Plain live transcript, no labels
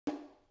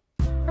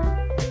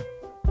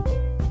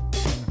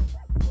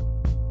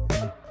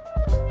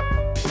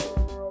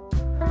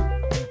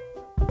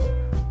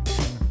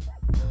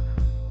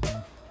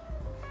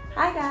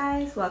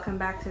guys, welcome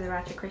back to The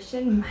Ratchet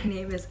Christian. My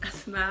name is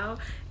Asmau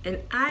and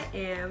I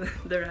am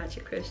the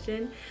Ratchet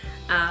Christian.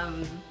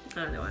 I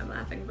don't know why I'm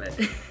laughing, but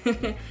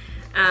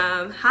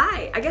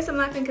hi. I guess I'm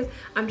laughing because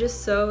I'm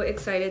just so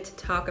excited to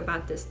talk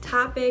about this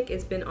topic.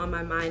 It's been on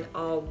my mind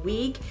all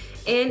week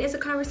and it's a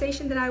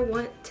conversation that I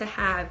want to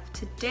have.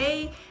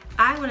 Today,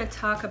 I want to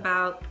talk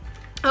about,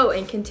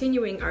 and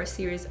continuing our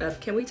series of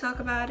Can We Talk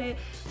About It?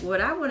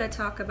 What I want to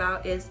talk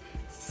about is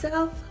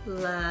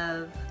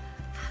self-love.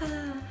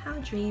 How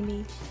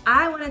dreamy.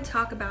 I want to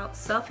talk about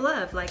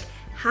self-love. Like,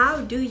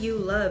 how do you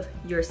love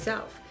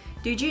yourself?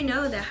 Did you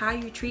know that how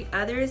you treat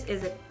others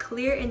is a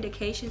clear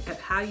indication of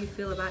how you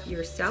feel about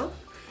yourself?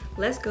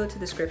 Let's go to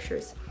the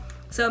scriptures.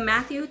 So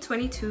Matthew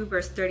 22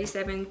 verse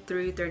 37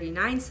 through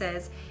 39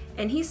 says,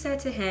 "And he said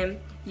to him,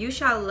 you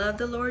shall love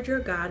the Lord your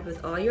God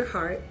with all your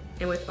heart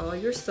and with all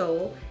your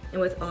soul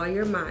and with all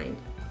your mind.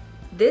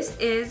 This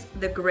is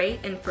the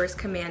great and first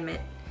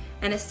commandment.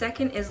 And a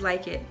second is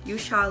like it. You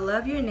shall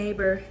love your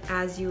neighbor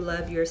as you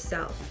love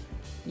yourself."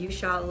 You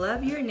shall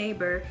love your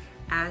neighbor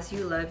as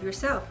you love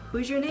yourself.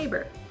 Who's your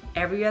neighbor?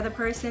 Every other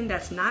person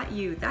that's not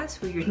you. That's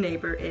who your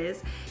neighbor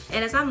is.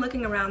 And as I'm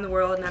looking around the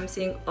world and I'm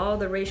seeing all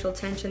the racial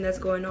tension that's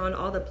going on,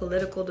 all the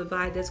political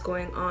divide that's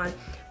going on,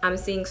 I'm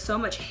seeing so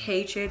much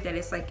hatred that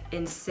it's like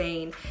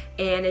insane.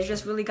 And it's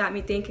just really got me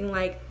thinking,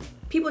 like,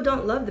 people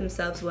don't love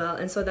themselves well,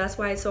 and so that's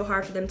why it's so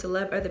hard for them to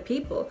love other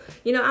people.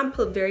 You know, I'm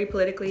very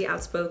politically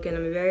outspoken.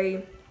 I'm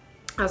very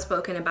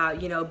outspoken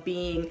about, you know,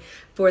 being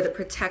for the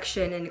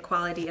protection and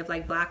equality of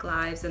like Black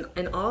lives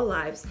and all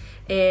lives.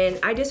 And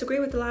I disagree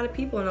with a lot of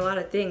people on a lot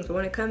of things, but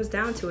when it comes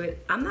down to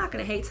it, I'm not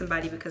gonna hate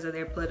somebody because of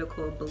their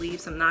political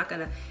beliefs. I'm not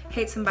gonna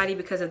hate somebody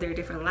because of their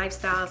different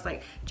lifestyles.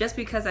 Like, just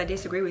because I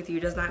disagree with you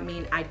does not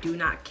mean I do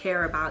not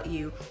care about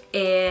you.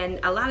 And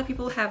a lot of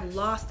people have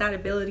lost that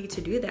ability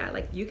to do that.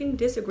 Like, you can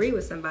disagree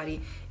with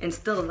somebody and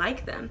still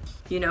like them.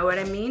 You know what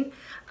I mean?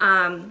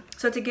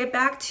 So to get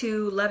back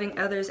to loving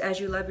others as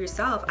you love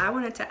yourself, I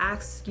wanted to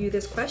ask you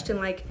this question,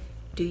 like,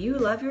 do you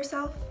love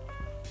yourself?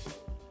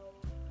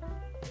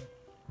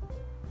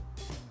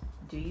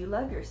 Do you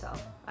love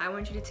yourself? I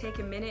want you to take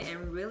a minute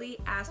and really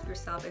ask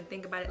yourself and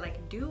think about it,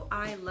 like, do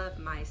I love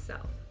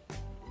myself?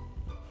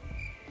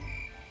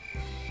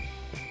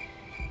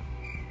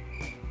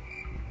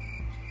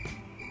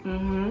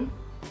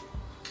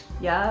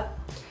 Yup.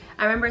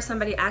 I remember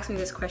somebody asked me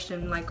this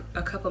question like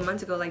a couple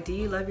months ago, like, do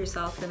you love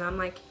yourself? And I'm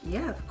like,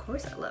 yeah, of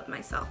course I love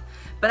myself.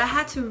 But I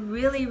had to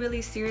really,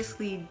 really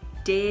seriously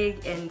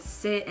dig and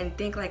sit and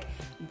think, like,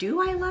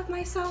 do I love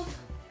myself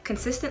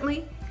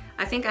consistently?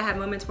 I think I had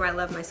moments where I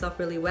loved myself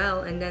really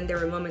well, and then there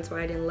were moments where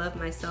I didn't love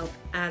myself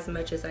as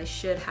much as I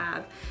should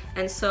have.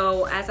 And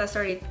so as I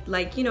started,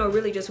 like, you know,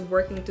 really just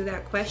working through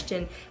that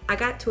question, I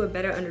got to a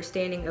better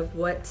understanding of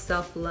what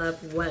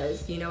self-love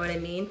was, you know what I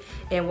mean?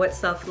 And what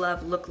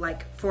self-love looked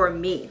like for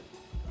me.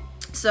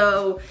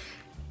 So,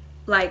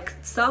 like,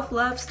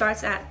 self-love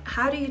starts at,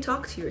 how do you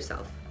talk to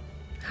yourself?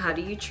 How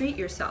do you treat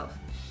yourself?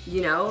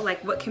 You know,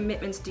 like, what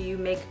commitments do you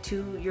make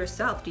to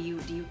yourself? Do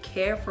you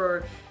care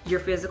for your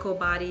physical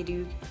body? Do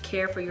you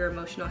care for your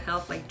emotional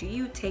health? Like, do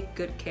you take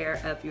good care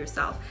of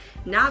yourself?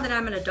 Now that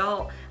I'm an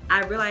adult,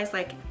 I realize,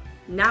 like,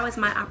 now is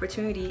my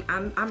opportunity.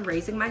 I'm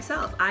raising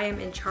myself. I am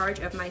in charge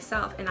of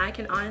myself, and I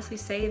can honestly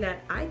say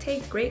that I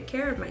take great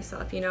care of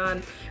myself. You know,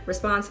 I'm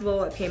responsible.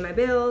 I pay my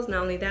bills.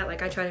 Not only that,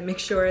 like, I try to make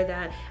sure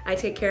that I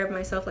take care of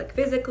myself, like,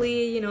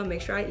 physically, you know,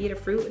 make sure I eat a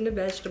fruit and a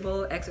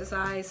vegetable,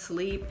 exercise,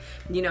 sleep,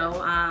 you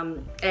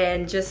know,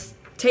 and just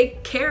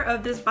take care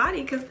of this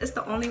body because it's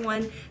the only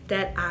one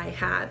that I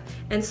have.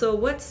 And so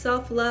what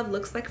self-love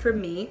looks like for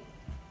me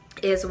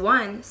is,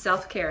 one,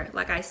 self-care.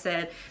 Like I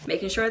said,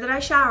 making sure that I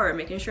shower,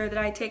 making sure that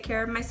I take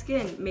care of my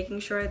skin, making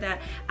sure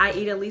that I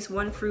eat at least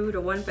one fruit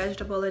or one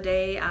vegetable a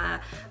day.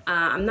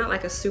 I'm not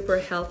like a super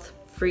health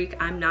freak.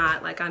 I'm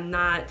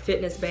not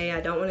fitness bae.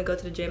 I don't want to go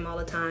to the gym all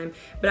the time,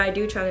 but I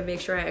do try to make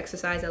sure I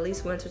exercise at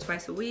least once or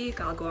twice a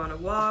week. I'll go on a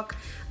walk.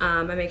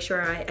 I make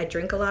sure I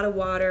drink a lot of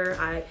water.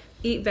 I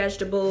eat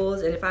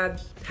vegetables, and if I'm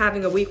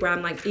having a week where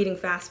I'm like eating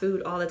fast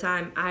food all the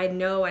time, I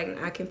know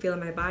I can feel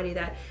in my body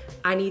that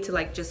I need to,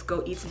 like, just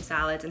go eat some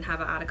salads and have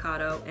an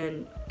avocado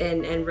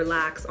and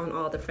relax on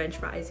all the French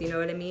fries, you know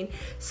what I mean?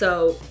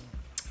 So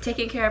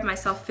taking care of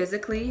myself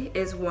physically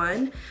is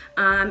one,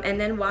 and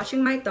then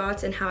watching my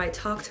thoughts and how I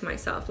talk to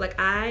myself. Like,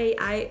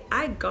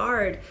 I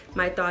guard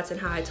my thoughts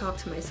and how I talk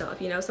to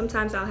myself. You know,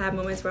 sometimes I'll have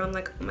moments where I'm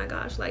like, oh my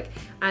gosh, like,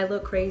 I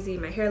look crazy,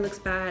 my hair looks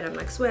bad, I'm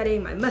like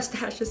sweating, my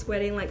mustache is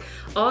sweating, like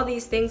all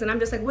these things, and I'm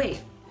just like, wait,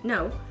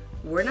 no.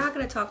 We're not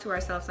going to talk to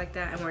ourselves like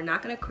that, and we're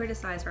not going to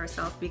criticize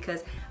ourselves,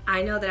 because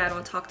I know that I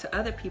don't talk to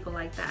other people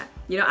like that.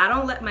 You know, I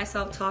don't let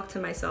myself talk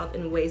to myself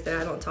in ways that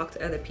I don't talk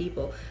to other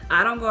people.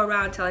 I don't go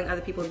around telling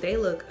other people they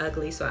look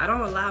ugly, so I don't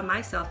allow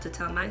myself to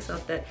tell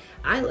myself that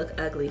I look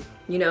ugly.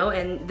 you know,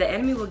 and the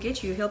enemy will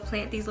get you. He'll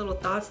plant these little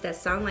thoughts that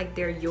sound like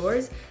they're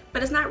yours,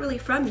 but it's not really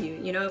from you.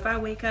 You know, if I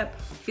wake up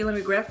feeling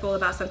regretful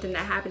about something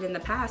that happened in the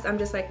past, I'm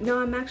just like, no,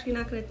 I'm actually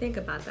not going to think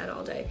about that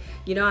all day.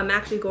 You know, I'm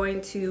actually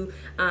going to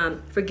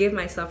forgive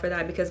myself for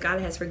that, because God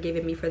has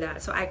forgiven me for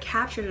that. So I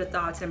capture the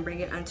thoughts and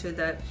bring it unto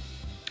the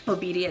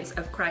obedience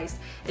of Christ.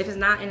 If it's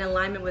not in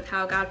alignment with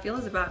how God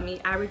feels about me,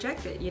 I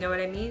reject it. You know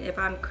what I mean? If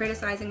I'm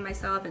criticizing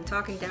myself and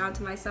talking down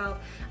to myself,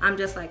 I'm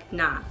just like,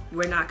 nah,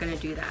 we're not going to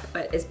do that.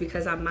 But it's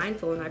because I'm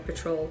mindful and I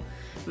patrol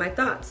my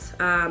thoughts.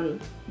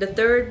 The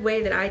third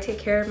way that I take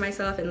care of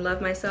myself and love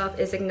myself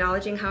is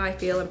acknowledging how I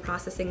feel and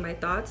processing my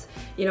thoughts.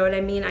 You know what I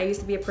mean? I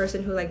used to be a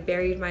person who like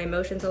buried my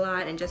emotions a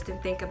lot and just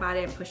didn't think about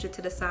it and pushed it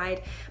to the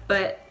side.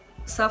 But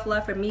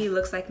self-love for me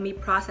looks like me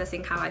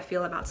processing how I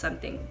feel about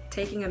something,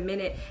 taking a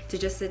minute to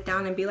just sit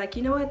down and be like,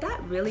 you know what,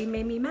 that really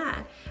made me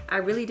mad. I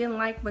really didn't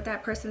like what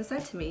that person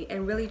said to me,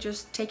 and really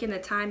just taking the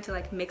time to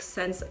like make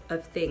sense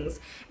of things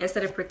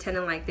instead of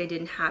pretending like they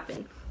didn't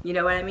happen. You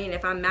know what I mean?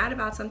 If I'm mad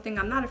about something,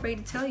 I'm not afraid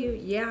to tell you,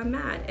 yeah, I'm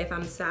mad. If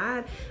I'm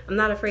sad, I'm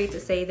not afraid to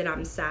say that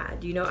I'm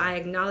sad. You know, I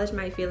acknowledge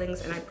my feelings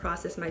and I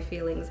process my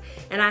feelings.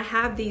 And I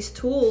have these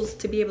tools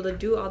to be able to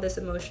do all this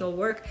emotional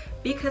work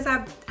because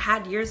I've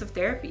had years of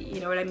therapy.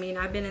 You know what I mean?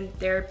 I've been in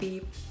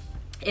therapy,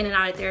 in and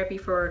out of therapy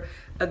for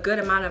a good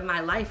amount of my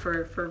life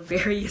for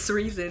various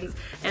reasons.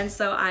 And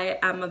so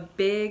I'm a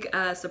big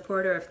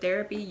supporter of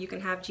therapy. You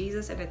can have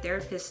Jesus and a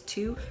therapist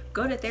too.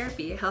 Go to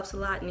therapy. It helps a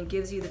lot, and it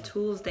gives you the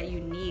tools that you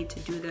need to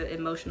do the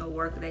emotional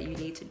work that you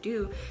need to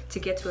do to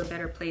get to a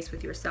better place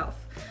with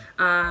yourself.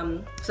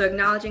 So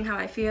acknowledging how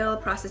I feel,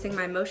 processing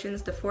my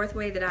emotions. The fourth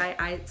way that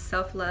I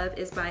self-love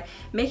is by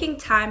making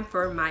time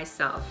for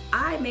myself.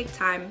 I make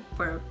time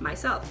for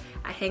myself.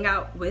 I hang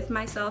out with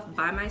myself,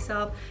 by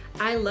myself.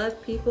 I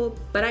love people,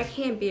 but I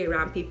can't be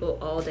around people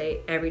all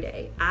day, every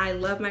day. I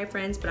love my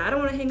friends, but I don't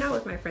want to hang out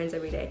with my friends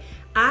every day.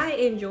 I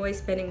enjoy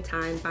spending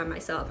time by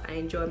myself. I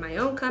enjoy my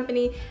own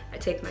company. I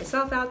take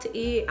myself out to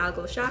eat. I'll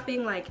go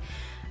shopping. Like,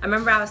 I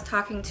remember I was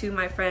talking to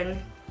my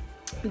friend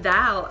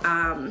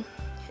Val,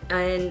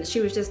 and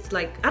she was just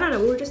like, I don't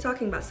know, we were just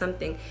talking about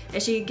something,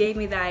 and she gave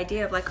me the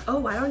idea of like, oh,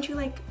 why don't you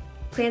like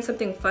plan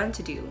something fun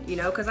to do, you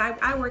know, because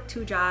I work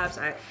 2 jobs,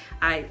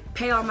 I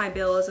pay all my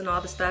bills and all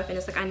the stuff, and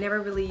it's like I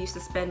never really used to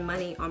spend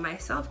money on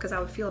myself because I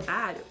would feel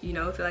bad, you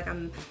know, feel like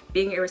I'm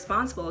being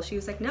irresponsible. She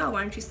was like, no,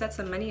 why don't you set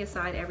some money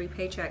aside every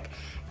paycheck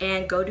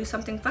and go do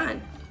something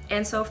fun?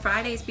 And so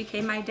Fridays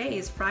became my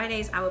days.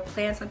 Fridays I would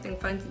plan something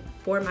fun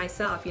for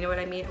myself, you know what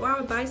I mean? Or I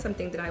would buy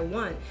something that I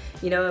want.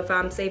 You know, if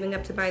I'm saving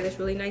up to buy this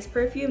really nice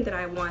perfume that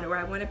I want, or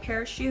I want a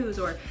pair of shoes,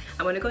 or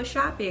I want to go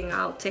shopping,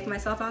 I'll take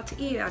myself out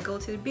to eat, I'll go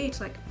to the beach.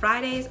 Like,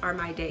 Fridays are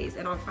my days.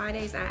 And on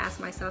Fridays I ask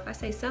myself, I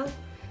say, self,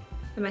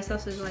 and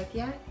myself is like,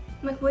 yeah.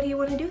 I'm like, what do you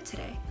want to do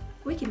today?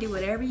 We can do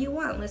whatever you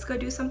want. Let's go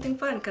do something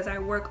fun, because I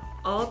work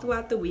all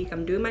throughout the week.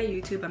 I'm doing my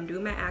YouTube, I'm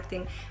doing my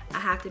acting. I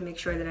have to make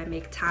sure that I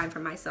make time for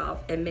myself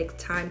and make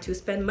time to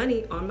spend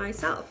money on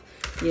myself,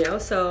 you know?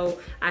 So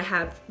I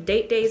have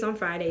date days on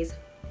Fridays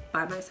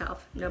by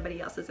myself.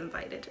 Nobody else is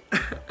invited,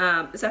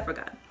 except for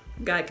God.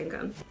 God can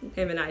come.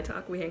 Him and I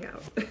talk, we hang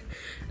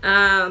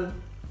out.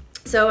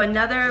 So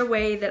another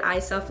way that I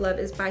self-love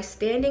is by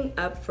standing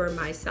up for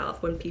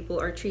myself when people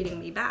are treating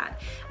me bad.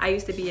 I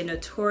used to be a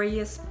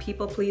notorious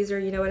people pleaser,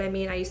 you know what I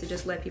mean? I used to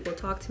just let people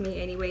talk to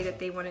me any way that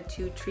they wanted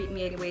to, treat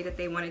me any way that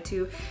they wanted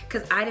to,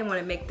 because I didn't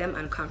want to make them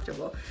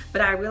uncomfortable.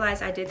 But I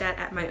realized I did that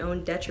at my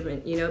own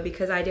detriment, you know,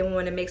 because I didn't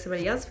want to make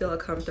somebody else feel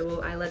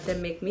uncomfortable. I let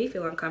them make me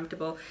feel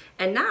uncomfortable.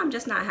 And now I'm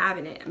just not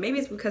having it. Maybe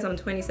it's because I'm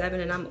 27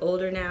 and I'm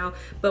older now,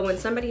 but when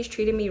somebody's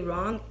treating me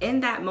wrong,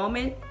 in that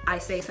moment, I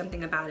say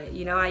something about it.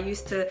 You know, I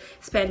used to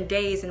spend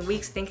days and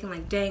weeks thinking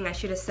like, dang, I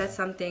should have said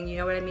something, you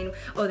know what I mean?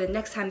 Oh, the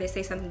next time they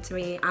say something to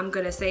me, I'm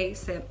gonna say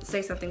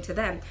something to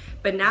them.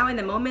 But now in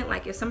the moment,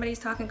 like if somebody's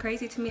talking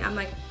crazy to me, I'm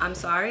like, I'm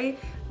sorry,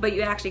 but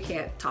you actually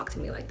can't talk to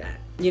me like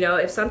that. You know,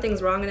 if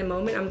something's wrong in a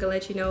moment, I'm gonna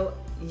let you know,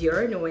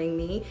 you're annoying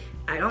me.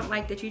 I don't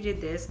like that you did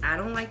this. I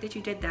don't like that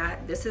you did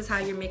that. This is how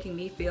you're making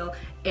me feel,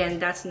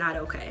 and that's not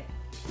okay.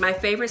 My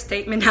favorite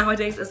statement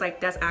nowadays is like,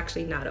 that's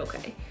actually not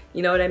okay.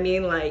 You know what I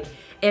mean? Like,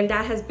 and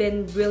that has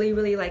been really,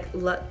 really like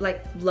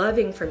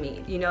loving for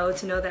me, you know,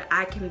 to know that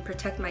I can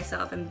protect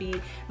myself and be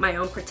my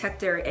own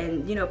protector,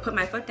 and, you know, put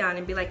my foot down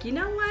and be like, you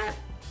know what?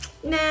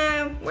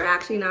 Nah, we're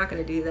actually not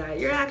gonna do that.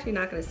 You're actually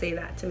not gonna say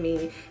that to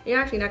me.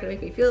 You're actually not gonna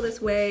make me feel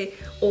this way,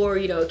 or,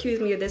 you know, accuse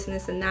me of this and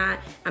this and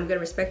that. I'm gonna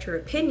respect your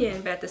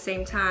opinion, but at the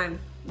same time,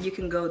 you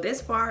can go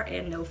this far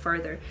and no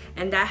further.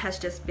 And that has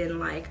just been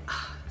like,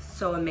 oh,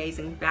 so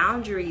amazing.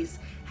 Boundaries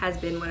has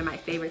been one of my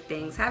favorite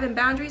things. Having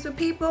boundaries with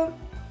people,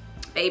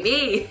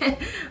 baby,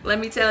 let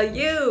me tell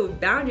you,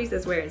 boundaries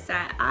is where it's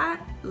at. I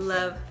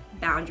love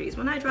boundaries.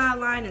 When I draw a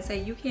line and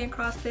say, you can't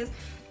cross this,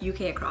 you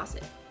can't cross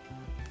it.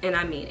 And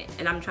I mean it.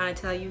 And I'm trying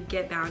to tell you,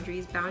 get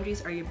boundaries.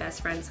 Boundaries are your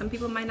best friend. Some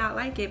people might not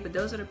like it, but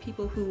those are the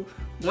people who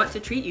want to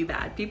treat you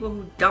bad. People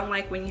who don't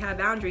like when you have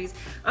boundaries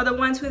are the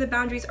ones who the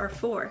boundaries are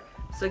for.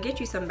 So get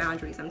you some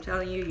boundaries. I'm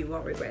telling you, you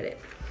won't regret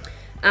it.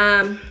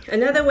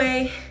 Another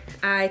way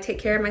I take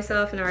care of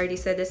myself, and I already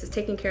said this, is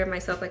taking care of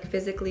myself like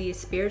physically,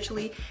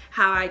 spiritually.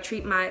 How I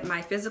treat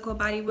my physical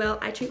body well,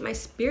 I treat my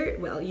spirit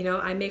well. You know,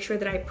 I make sure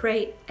that I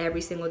pray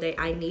every single day.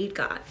 I need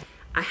God.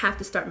 I have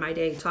to start my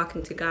day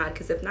talking to God,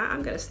 because if not,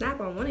 I'm gonna snap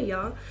on one of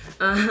y'all.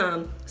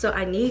 So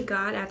I need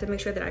God. I have to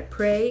make sure that I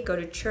pray, go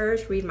to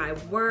church, read my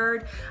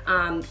word,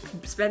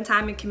 spend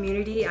time in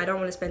community. I don't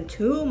want to spend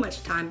too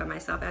much time by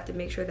myself. I have to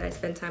make sure that I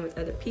spend time with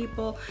other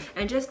people,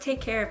 and just take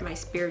care of my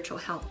spiritual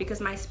health, because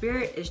my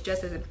spirit is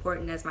just as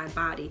important as my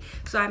body.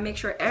 So I make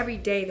sure every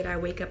day that I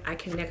wake up, I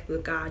connect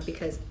with God,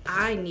 because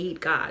I need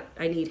God.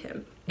 I need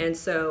Him. And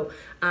so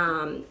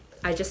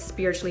I just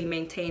spiritually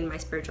maintain my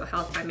spiritual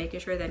health by making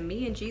sure that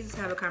me and Jesus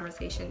have a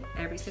conversation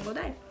every single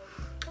day.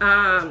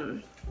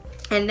 And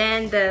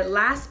then the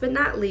last but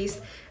not least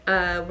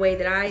way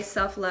that I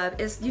self-love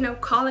is, you know,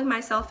 calling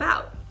myself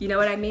out. You know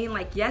what I mean?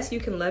 Like, yes, you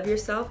can love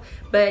yourself,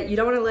 but you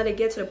don't want to let it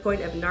get to the point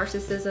of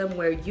narcissism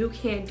where you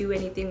can't do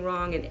anything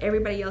wrong and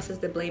everybody else is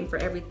to blame for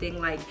everything.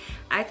 Like,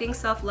 I think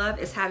self-love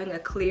is having a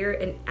clear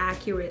and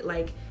accurate,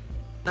 like,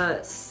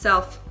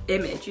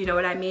 self-image, you know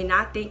what I mean?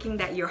 Not thinking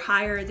that you're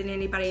higher than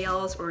anybody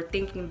else or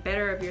thinking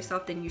better of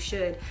yourself than you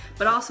should,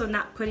 but also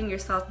not putting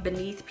yourself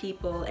beneath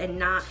people and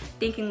not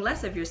thinking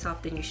less of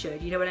yourself than you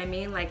should. You know what I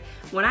mean? Like,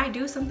 when I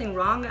do something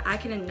wrong, I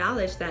can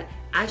acknowledge that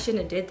I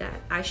shouldn't have did that.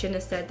 I shouldn't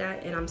have said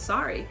that, and I'm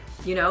sorry.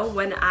 You know,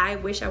 when I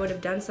wish I would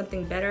have done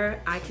something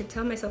better, I can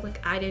tell myself, like,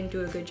 I didn't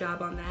do a good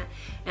job on that,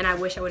 and I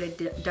wish I would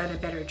have done a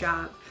better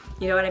job.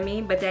 You know what I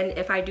mean? But then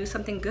if I do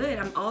something good,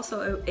 I'm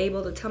also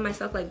able to tell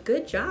myself, like,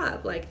 good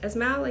job. Like,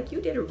 Esmael, like,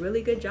 you did a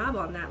really good job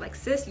on that. Like,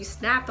 sis, you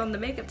snapped on the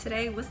makeup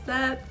today. What's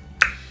up?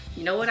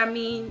 You know what I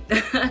mean?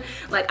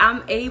 Like,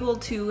 I'm able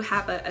to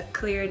have a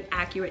clear and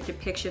accurate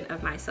depiction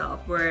of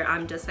myself where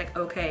I'm just like,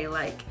 okay,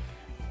 like,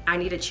 I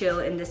need to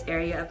chill in this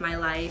area of my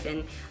life.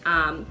 And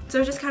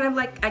so just kind of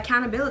like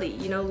accountability.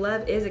 You know,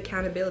 love is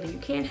accountability. You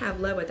can't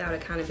have love without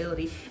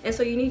accountability. And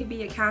so you need to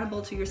be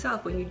accountable to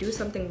yourself. When you do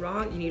something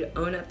wrong, you need to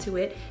own up to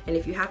it. And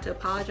if you have to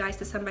apologize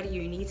to somebody,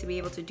 you need to be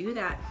able to do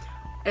that.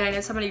 And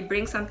if somebody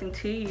brings something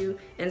to you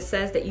and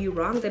says that you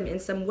wronged them in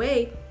some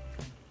way,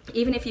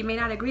 even if you may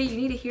not agree, you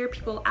need to hear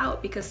people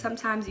out, because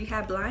sometimes you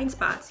have blind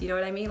spots. You know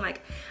what I mean?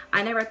 Like,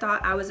 I never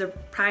thought I was a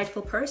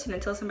prideful person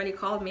until somebody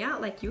called me out.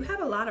 Like, you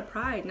have a lot of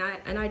pride.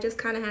 And I just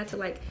kind of had to,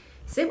 like,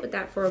 sit with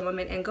that for a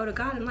moment and go to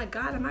God. I'm like,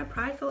 God, am I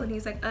prideful? And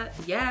he's like,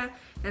 yeah.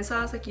 And so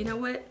I was like, you know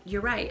what?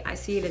 You're right. I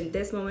see it in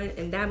this moment,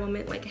 in that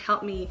moment. Like,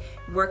 help me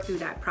work through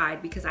that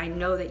pride, because I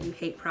know that you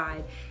hate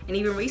pride. And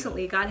even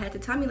recently, God had to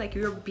tell me, like,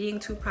 you're being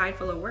too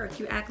prideful at work.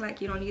 You act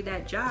like you don't need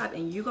that job,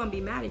 and you're going to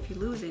be mad if you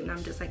lose it. And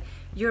I'm just like,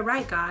 you're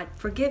right, God.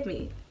 Forgive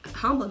me.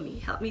 Humble me.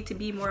 Help me to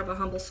be more of a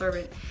humble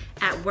servant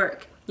at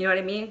work. You know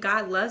what I mean?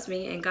 God loves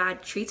me and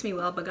God treats me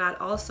well, but God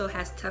also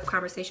has tough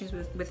conversations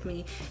with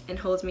me and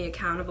holds me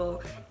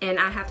accountable. And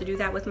I have to do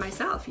that with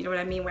myself. You know what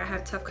I mean? Where I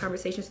have tough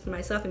conversations with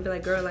myself and be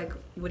like, girl, like,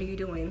 what are you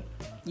doing?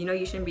 You know,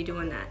 you shouldn't be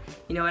doing that.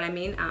 You know what I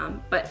mean?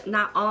 But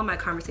not all my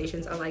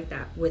conversations are like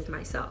that with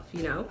myself,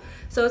 you know?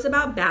 So it's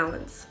about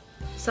balance.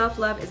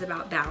 Self-love is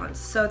about balance.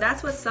 So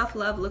that's what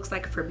self-love looks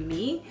like for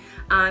me.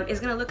 It's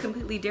gonna look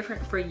completely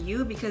different for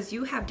you, because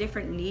you have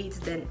different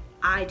needs than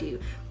I do.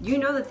 You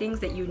know the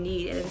things that you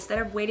need, and instead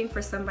of waiting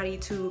for somebody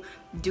to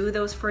do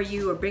those for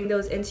you or bring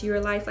those into your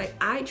life, like,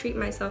 I treat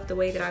myself the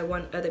way that I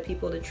want other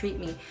people to treat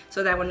me,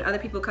 so that when other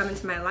people come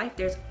into my life,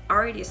 there's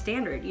already a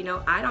standard. You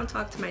know, I don't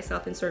talk to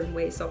myself in certain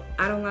ways, so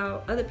I don't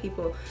allow other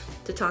people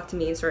to talk to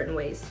me in certain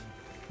ways.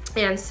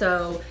 And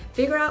so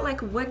figure out,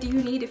 like, what do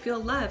you need to feel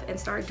love, and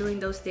start doing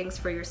those things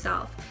for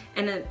yourself.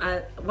 And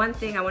then one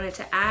thing I wanted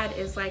to add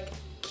is, like,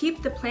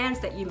 keep the plans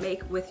that you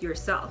make with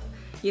yourself.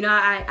 You know,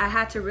 I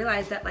had to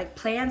realize that, like,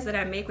 plans that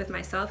I make with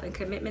myself and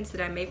commitments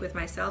that I make with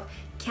myself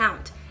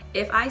count.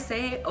 If I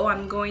say, oh,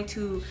 I'm going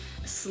to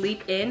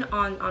sleep in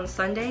on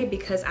Sunday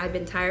because I've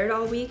been tired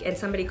all week, and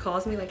somebody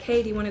calls me like,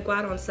 hey, do you want to go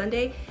out on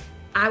Sunday?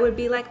 I would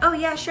be like, oh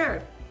yeah,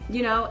 sure.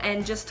 You know,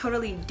 and just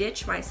totally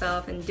ditch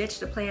myself and ditch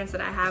the plans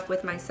that I have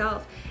with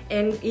myself.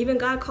 And even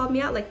God called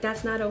me out, like,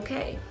 that's not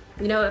okay.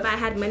 You know, if I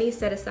had money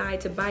set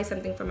aside to buy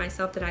something for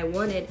myself that I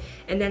wanted,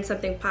 and then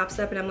something pops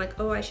up and I'm like,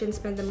 oh, I shouldn't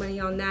spend the money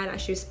on that, I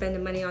should spend the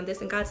money on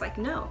this. And God's like,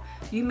 no,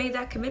 you made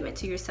that commitment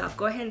to yourself.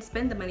 Go ahead and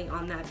spend the money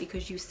on that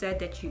because you said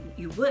that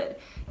you would.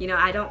 You know,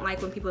 I don't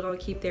like when people don't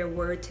keep their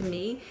word to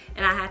me,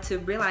 and I had to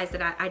realize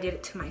that I did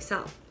it to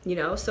myself. You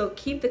know, so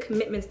keep the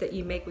commitments that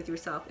you make with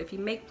yourself. If you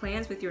make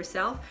plans with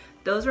yourself,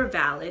 those are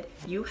valid.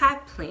 You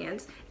have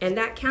plans, and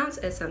that counts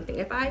as something.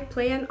 If I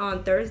plan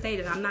on Thursday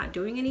that I'm not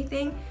doing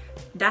anything,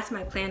 that's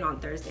my plan on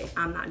Thursday.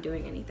 I'm not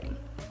doing anything.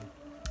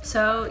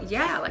 So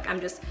yeah, like,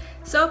 I'm just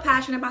so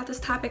passionate about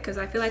this topic, because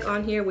I feel like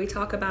on here we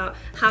talk about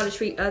how to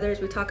treat others,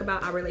 we talk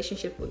about our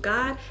relationship with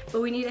God,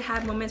 but we need to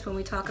have moments when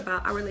we talk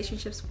about our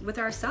relationships with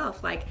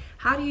ourselves. Like,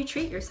 how do you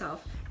treat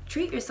yourself?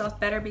 Treat yourself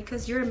better,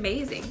 because you're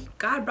amazing.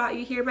 God brought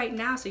you here right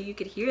now so you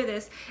could hear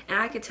this, and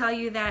I could tell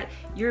you that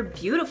you're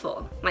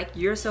beautiful. Like,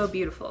 you're so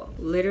beautiful.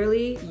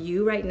 Literally,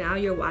 you right now,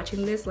 you're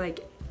watching this,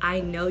 like,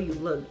 I know you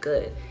look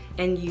good.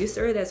 And you,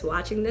 sir, that's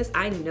watching this,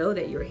 I know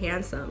that you're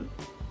handsome.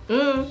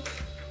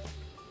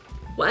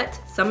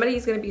 What?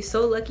 Somebody's gonna be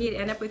so lucky to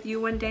end up with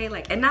you one day.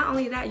 Like, and not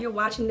only that, you're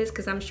watching this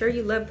because I'm sure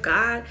you love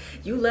God,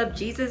 you love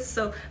Jesus.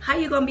 So how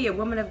you gonna be a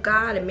woman of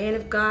God, a man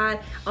of God,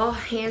 all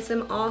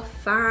handsome, all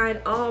fine,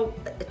 all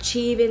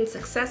achieving,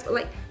 successful?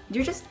 Like,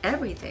 you're just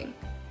everything.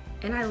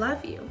 And I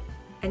love you.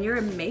 And you're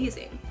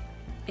amazing.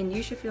 And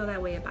you should feel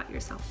that way about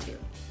yourself too.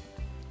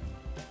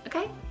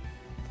 Okay?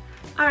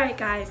 Alright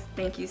guys,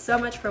 thank you so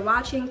much for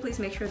watching. Please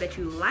make sure that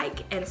you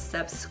like and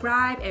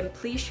subscribe, and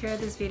please share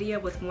this video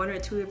with 1 or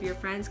 2 of your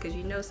friends because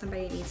you know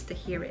somebody needs to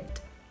hear it.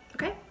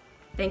 Okay?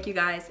 Thank you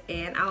guys,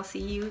 and I'll see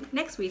you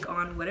next week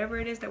on whatever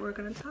it is that we're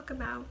going to talk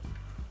about.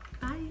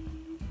 Bye.